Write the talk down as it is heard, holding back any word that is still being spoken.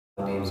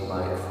My name is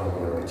Mike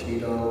from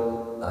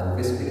Cheadle, and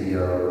this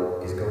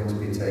video is going to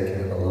be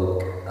taking a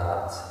look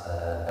at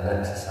an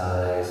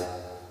exercise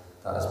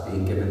that has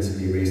been given to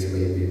me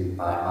recently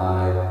by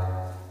my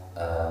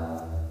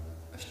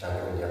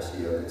Ashtanga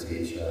vinyasa yoga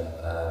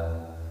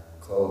teacher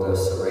called a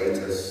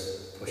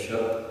Serratus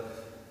push-up.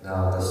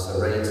 Now the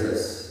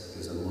Serratus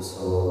is a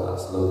muscle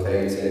that's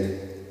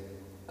located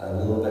a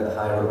little bit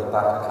higher up the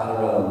back, kind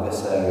of around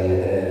this area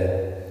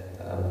here.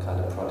 I'm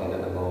kind of prodding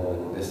at the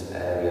moment, this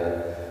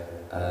area.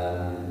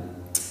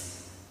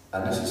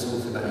 And this is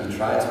something that you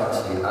try to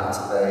actually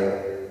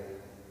activate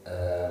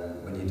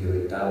when you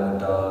do a downward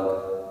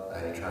dog,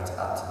 and you try to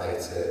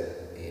activate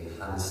it in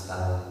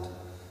handstand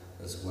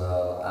as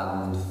well,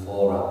 and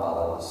forearm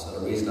balance. So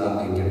the reason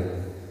I've been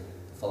given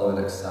the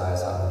following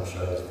exercise I'm going to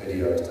show in this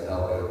video is to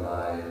help me with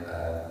my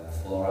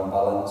forearm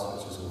balance,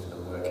 which is something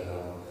I'm working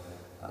on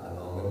at the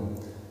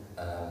moment.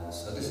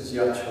 So this is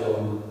the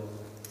actual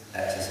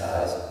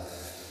exercise.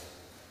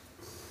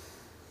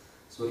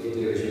 So what you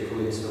do is you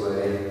come into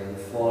a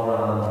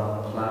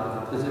forearm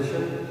plank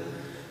position,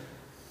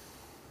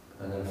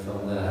 and then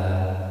from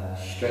there,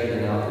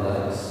 straightening out the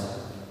legs,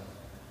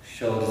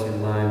 shoulders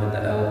in line with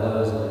the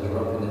elbows, and then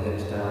dropping the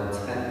hips down,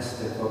 tense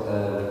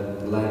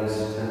the legs,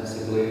 tense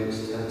the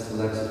glutes, tense the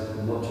legs as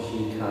much as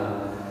you can.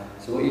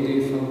 So what you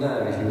do from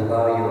there is you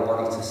allow your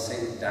body to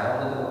sink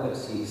down a little bit,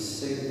 so you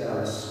sink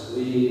down,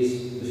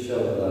 squeeze the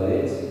shoulder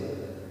blades,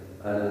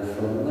 and then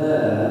from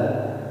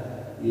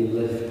there, you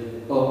lift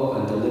up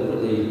and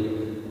deliberately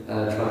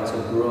try to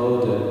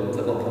broaden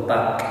the upper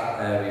back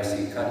area, so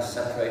you kind of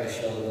separate the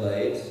shoulder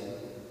blades,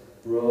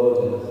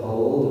 broaden,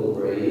 hold and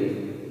breathe,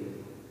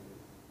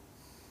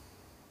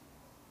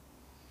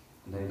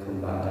 and then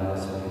come back down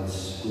so you can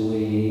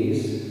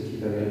squeeze,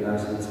 keep everything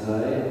nice and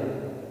tight,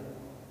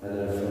 and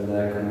then from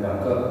there come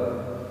back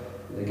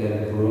up, and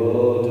again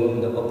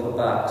broaden the upper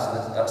back.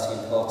 So that's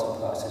the important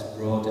part, is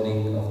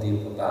broadening of the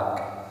upper back.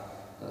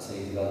 That's how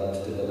you develop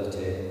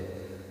stability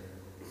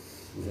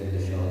within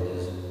the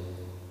shoulders.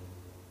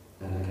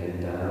 And again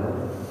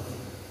down,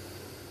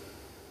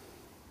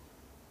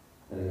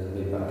 and then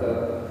coming back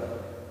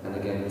up, and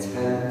again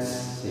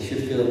tense. So you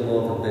should feel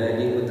more of a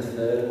burning with the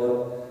third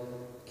one.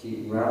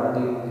 Keep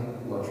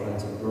rounding while trying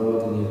to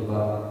broaden your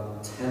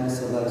back. Tense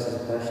the legs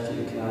as best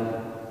you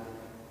can.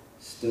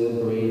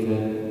 Still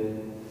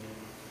breathing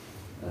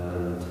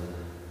and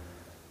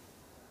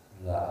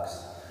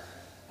relax.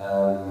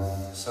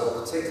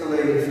 So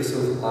particularly for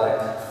something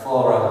like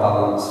forearm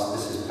balance,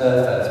 this is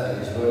perfect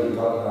because you've already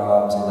got your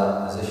arms in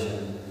that position.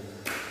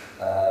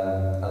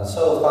 And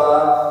so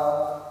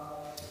far,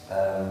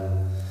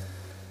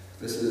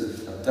 this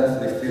is, I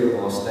definitely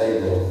feel more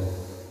stable,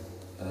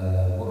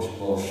 much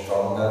more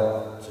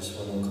stronger, just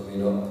when I'm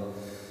coming up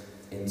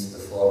into the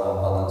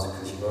forearm balance,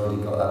 because you've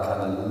already got that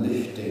kind of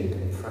lifting,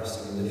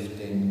 compressing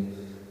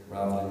lifting,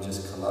 rather than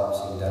just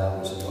collapsing down,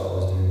 which is what I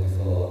was doing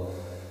before.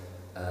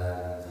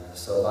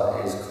 So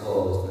that is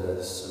called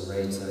the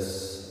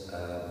Serratus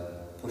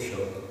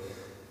push-up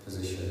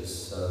position.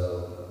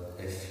 So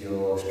if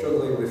you're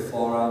struggling with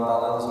forearm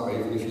balance, or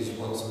even if you just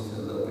want something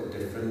a little bit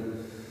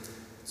different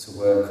to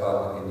work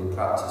on in your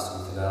practice,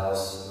 something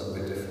else a little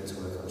bit different to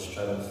work on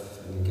strength,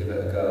 and you give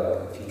it a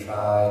go. If you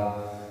try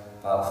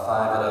about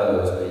 5 of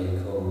those where you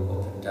come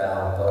up and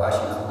down, but as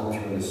you come up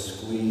you're going to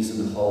squeeze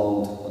and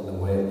hold on the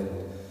whip,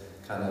 and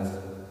kind of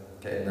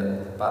getting the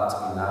back to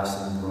be nice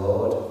and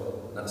broad.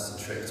 That's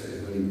the trick to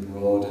it, really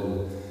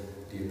broaden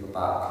the upper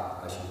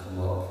back as you come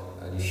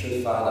up. And you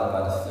should find that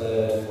by the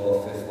 3rd,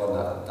 4th, 5th one,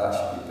 that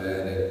should be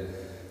burning. You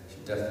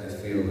should definitely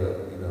feel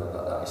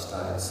that, that is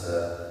starting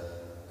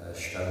to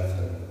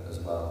strengthen as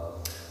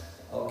well.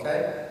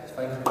 Okay,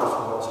 thank you very much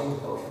for watching.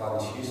 Hope you found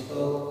this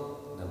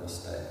useful.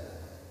 Namaste.